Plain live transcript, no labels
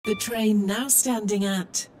The train now standing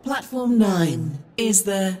at platform 9 is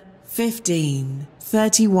the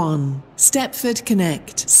 1531 Stepford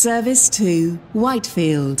Connect service to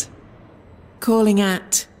Whitefield. Calling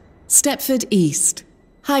at Stepford East,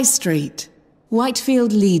 High Street,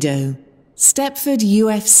 Whitefield Lido, Stepford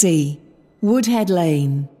UFC, Woodhead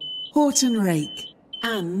Lane, Horton Rake,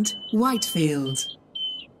 and Whitefield.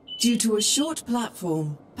 Due to a short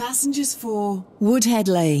platform, passengers for Woodhead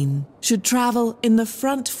Lane should travel in the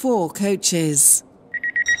front 4 coaches.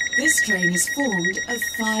 This train is formed of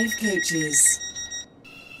 5 coaches.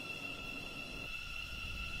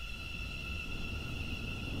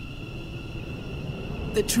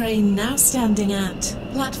 The train now standing at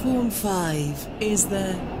platform 5 is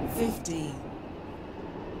the 50.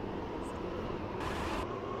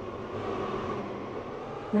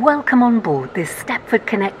 Welcome on board this Stepford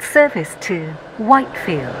Connect service to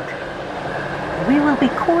Whitefield. We will be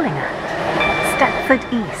calling at Stepford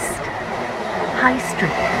East, High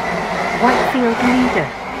Street, Whitefield Lido,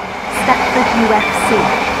 Stepford UFC,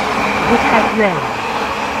 Woodhead Lane,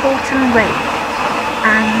 Horton Rake,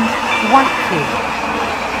 and Whitefield.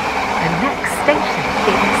 The next station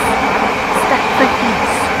is Stepford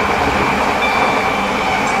East.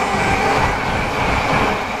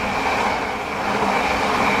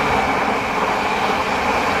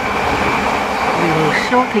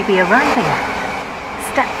 Shortly be arriving at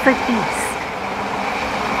Stepford East.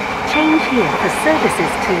 Change here for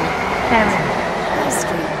services to Ferry.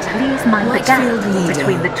 Please mind the gap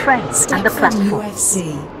between the train and the platform. UFC,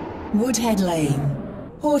 Woodhead Lane,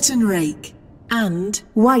 Horton Rake, and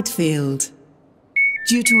Whitefield.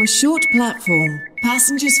 Due to a short platform,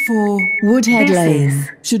 passengers for Woodhead Lane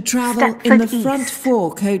should travel in the front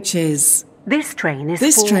 4 coaches. This train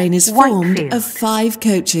is formed of 5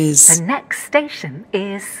 coaches. The next station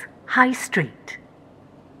is High Street.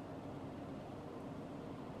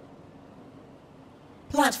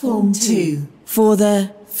 Platform 2 for the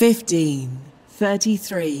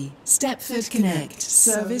 1533 Stepford Connect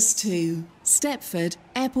service to Stepford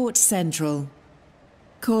Airport Central.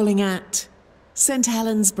 Calling at St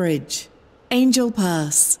Helens Bridge, Angel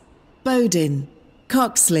Pass, Bowdon,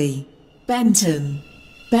 Coxley, Benton,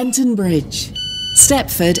 Benton Bridge,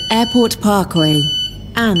 Stepford Airport Parkway,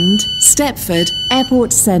 and Stepford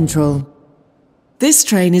Airport Central. This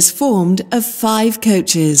train is formed of 5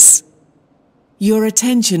 coaches. Your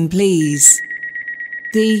attention please.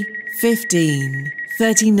 The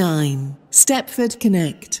 1539 Stepford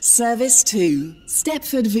Connect service to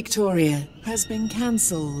Stepford Victoria has been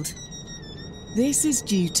cancelled. This is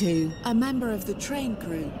due to a member of the train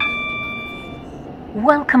crew.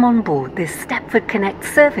 Welcome on board this Stepford Connect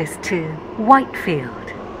service to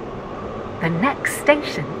Whitefield. The next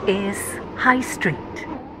station is High Street.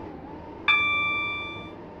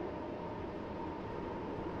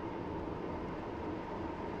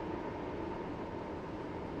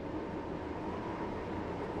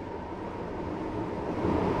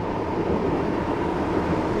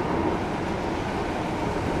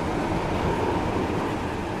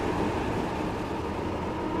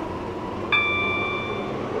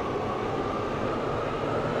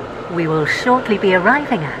 We will shortly be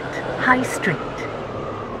arriving at High Street.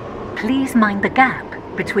 Please mind the gap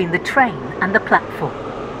between the train and the platform.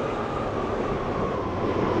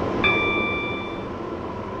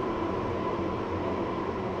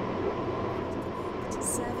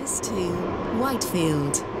 Service to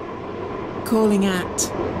Whitefield. Calling at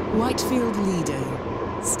Whitefield Lido,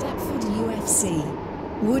 Stepford UFC,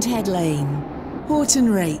 Woodhead Lane, Horton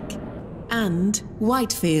Rake, and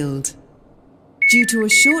Whitefield. Due to a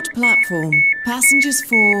short platform, passengers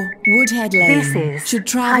for Woodhead Lane should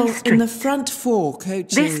travel in the front 4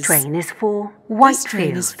 coaches. This train is for Whitefield. This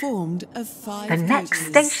train is formed of 5 The next coaches.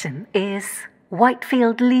 station is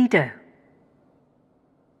Whitefield Lido.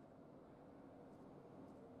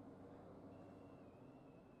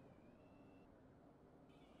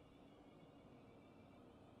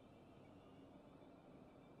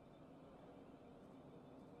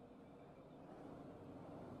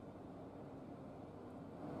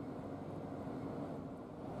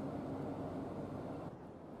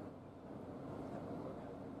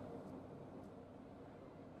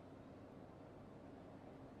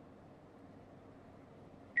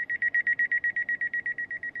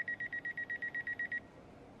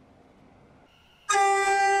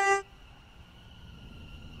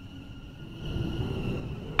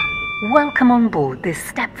 Welcome on board this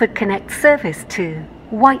Stepford Connect service to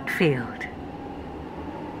Whitefield.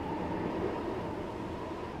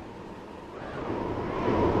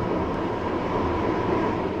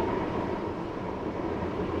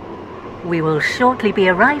 We will shortly be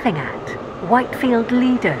arriving at Whitefield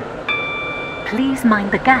Lido. Please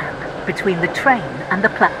mind the gap between the train and the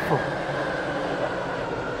platform.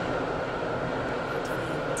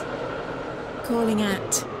 Calling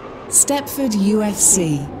at Stepford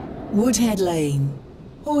UFC, Woodhead Lane,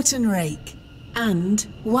 Horton Rake and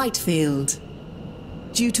Whitefield.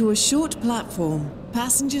 Due to a short platform,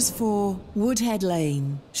 passengers for Woodhead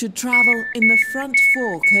Lane should travel in the front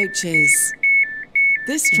 4 coaches.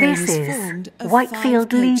 This train is formed of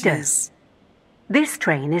Whitefield 5 Lido. coaches. This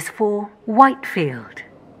train is for Whitefield.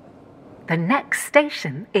 The next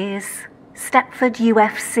station is Stepford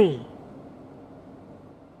UFC.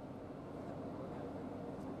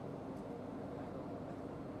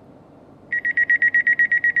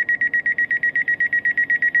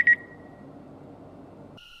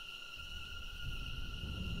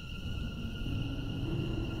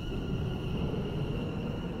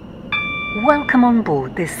 Welcome on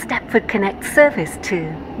board this Stepford Connect service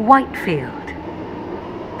to Whitefield.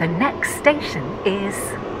 The next station is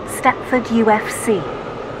Stepford UFC.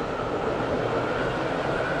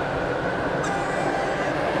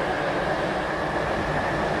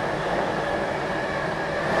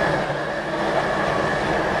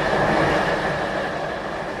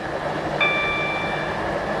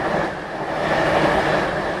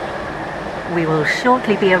 We will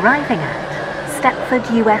shortly be arriving at Stepford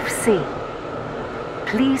UFC.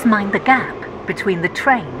 Please mind the gap between the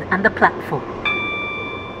train and the platform.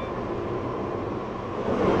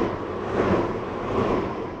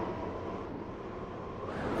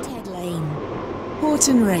 Woodhead Lane,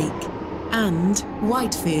 Horton Rake and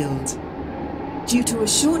Whitefield. Due to a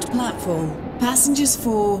short platform, passengers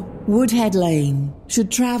for Woodhead Lane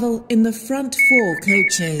should travel in the front 4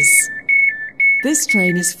 coaches. This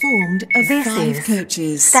train is formed of 5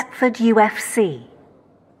 coaches. Stepford UFC.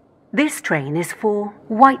 This train is for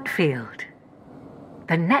Whitefield.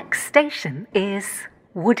 The next station is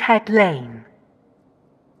Woodhead Lane.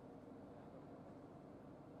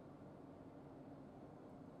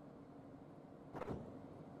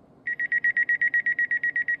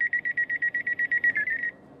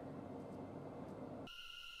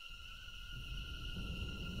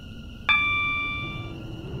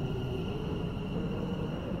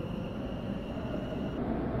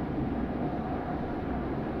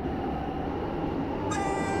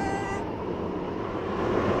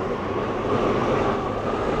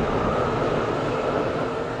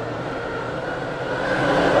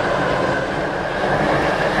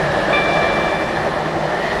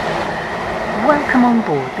 Welcome on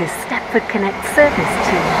board this Stepford Connect service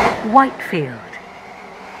to Whitefield.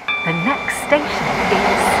 The next station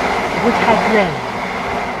is Woodhead Lane.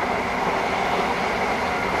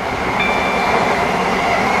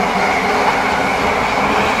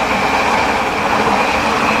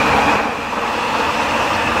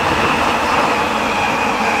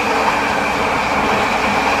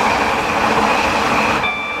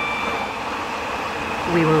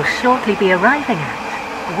 We will shortly be arriving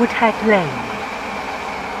at Woodhead Lane.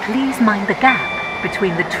 Please mind the gap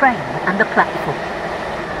between the train and the platform.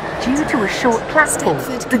 Due to a short platform,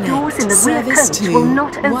 the doors in the rear coach will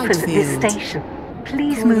not open at this station.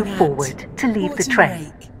 Please move forward to leave the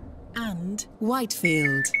train. And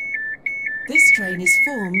Whitefield. This train is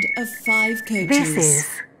formed of 5 coaches. This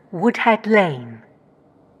is Woodhead Lane.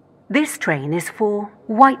 This train is for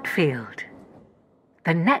Whitefield.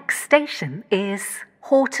 The next station is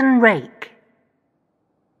Horton Rake.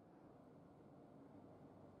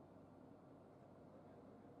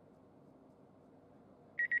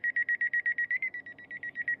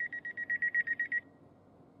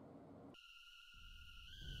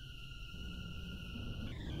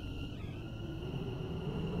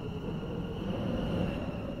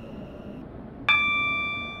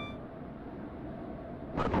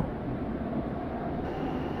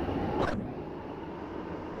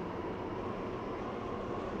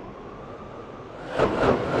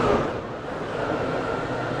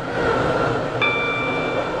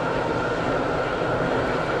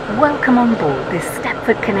 Welcome on board this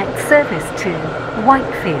Stepford Connect service to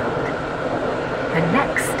Whitefield. The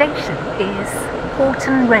next station is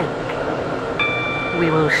Horton Rake. We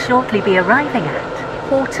will shortly be arriving at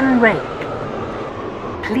Horton Rake.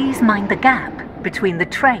 Please mind the gap between the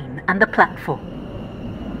train and the platform.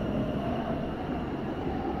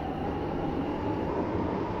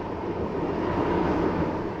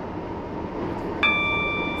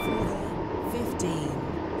 For the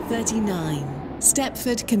 1539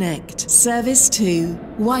 Stepford Connect service to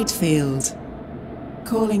Whitefield.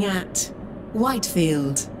 Calling at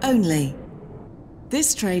Whitefield only.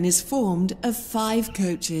 This train is formed of 5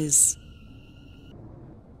 coaches.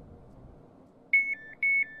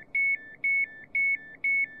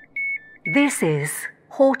 This is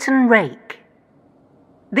Horton Rake.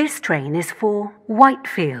 This train is for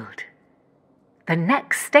Whitefield. The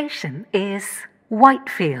next station is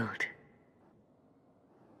Whitefield.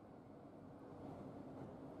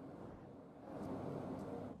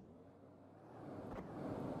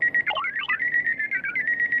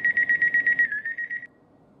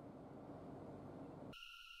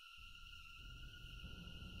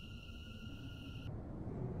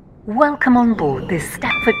 Welcome on board this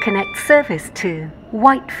Stepford Connect service to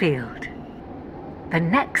Whitefield. The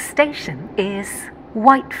next station is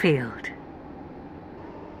Whitefield.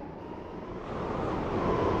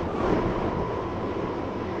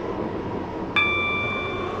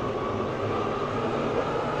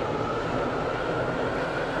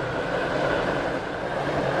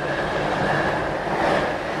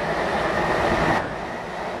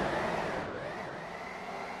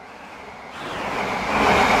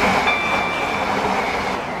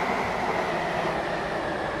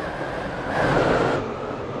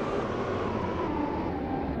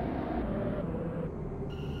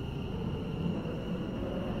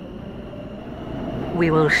 We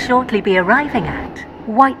will shortly be arriving at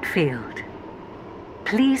Whitefield.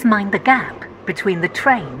 Please mind the gap between the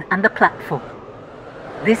train and the platform.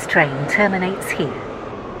 This train terminates here.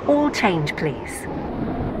 All change, please.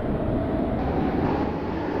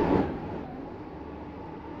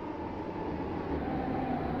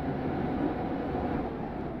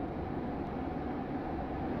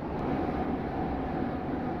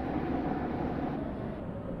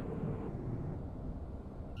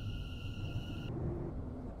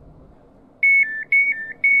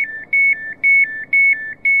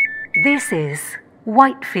 This is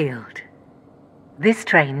Whitefield. This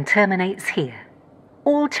train terminates here.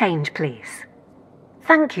 All change, please.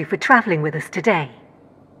 Thank you for travelling with us today.